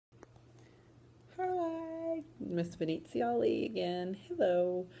Hi, Miss Veneziali again.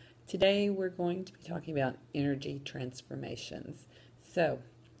 Hello. Today we're going to be talking about energy transformations. So,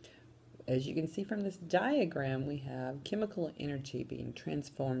 as you can see from this diagram, we have chemical energy being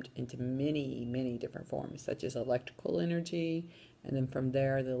transformed into many different forms, such as electrical energy, and then from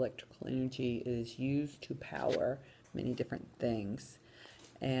there the electrical energy is used to power many different things.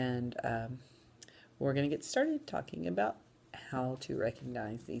 And we're going to get started talking about how to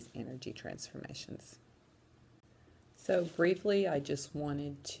recognize these energy transformations. So briefly, I just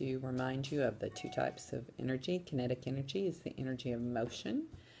wanted to remind you of the two types of energy. Kinetic energy is the energy of motion,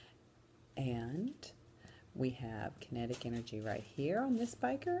 and we have kinetic energy right here on this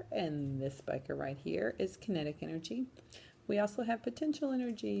biker, and this biker right here is kinetic energy. We also have potential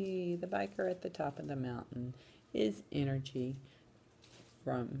energy. The biker at the top of the mountain is energy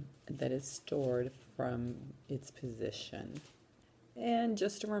that is stored from its position. And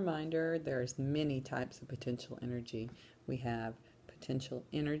just a reminder, there's many types of potential energy. We have potential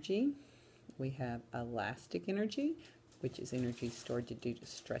energy, we have elastic energy, which is energy stored due to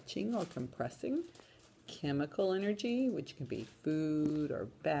stretching or compressing, chemical energy, which can be food or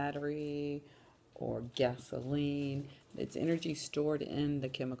battery or gasoline. It's energy stored in the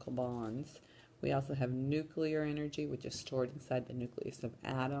chemical bonds. We also have nuclear energy, which is stored inside the nucleus of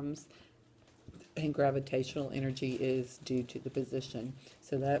atoms. And gravitational energy is due to the position.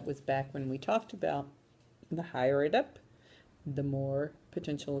 So that was back when we talked about the higher it up, the more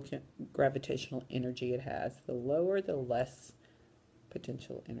potential gravitational energy it has. The lower, the less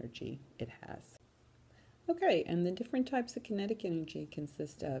potential energy it has. Okay, and the different types of kinetic energy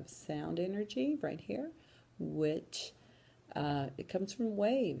consist of sound energy right here, which it comes from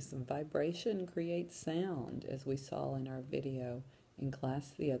waves, and vibration creates sound, as we saw in our video in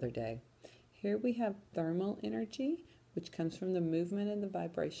class the other day. Here we have thermal energy, which comes from the movement and the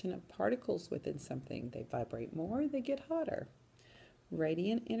vibration of particles within something. They vibrate more, they get hotter.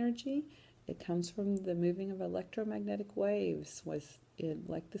 Radiant energy, it comes from the moving of electromagnetic waves,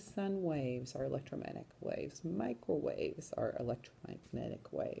 like the sun waves are electromagnetic waves. Microwaves are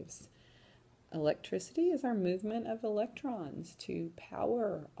electromagnetic waves. Electricity is our movement of electrons to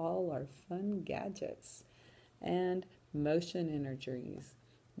power all our fun gadgets. And motion energies.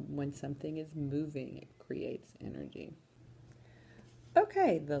 When something is moving, it creates energy.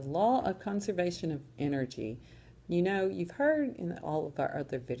 Okay, the law of conservation of energy. You know, you've heard in all of our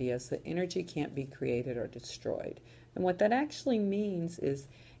other videos that energy can't be created or destroyed. And what that actually means is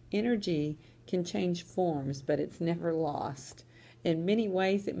energy can change forms, but it's never lost. In many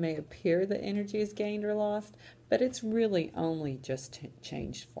ways, it may appear that energy is gained or lost, but it's really only just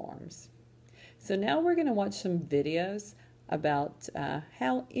changed forms. So now we're going to watch some videos about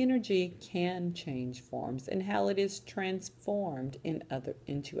how energy can change forms and how it is transformed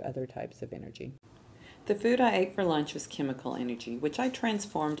into other types of energy. The food I ate for lunch was chemical energy, which I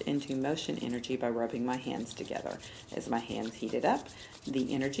transformed into motion energy by rubbing my hands together. As my hands heated up,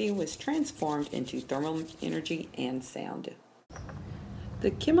 the energy was transformed into thermal energy and sound.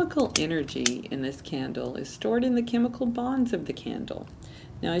 The chemical energy in this candle is stored in the chemical bonds of the candle.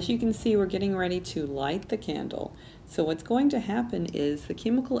 Now, as you can see, we're getting ready to light the candle. So what's going to happen is the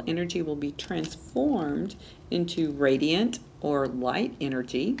chemical energy will be transformed into radiant or light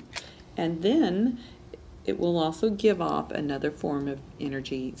energy, and then it will also give off another form of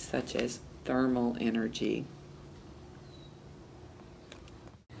energy such as thermal energy.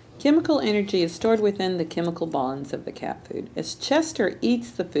 Chemical energy is stored within the chemical bonds of the cat food. As Chester eats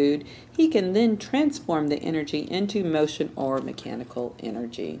the food, he can then transform the energy into motion or mechanical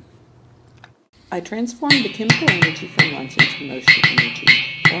energy. I transformed the chemical energy from lunch into motion energy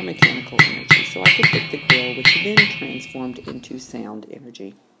or mechanical energy so I could cook the grill, which then transformed into sound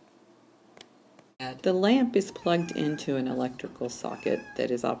energy. The lamp is plugged into an electrical socket that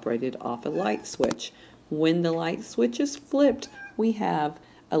is operated off a light switch. When the light switch is flipped, we have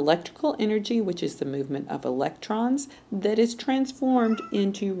electrical energy, which is the movement of electrons, that is transformed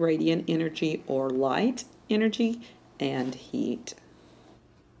into radiant energy or light energy and heat.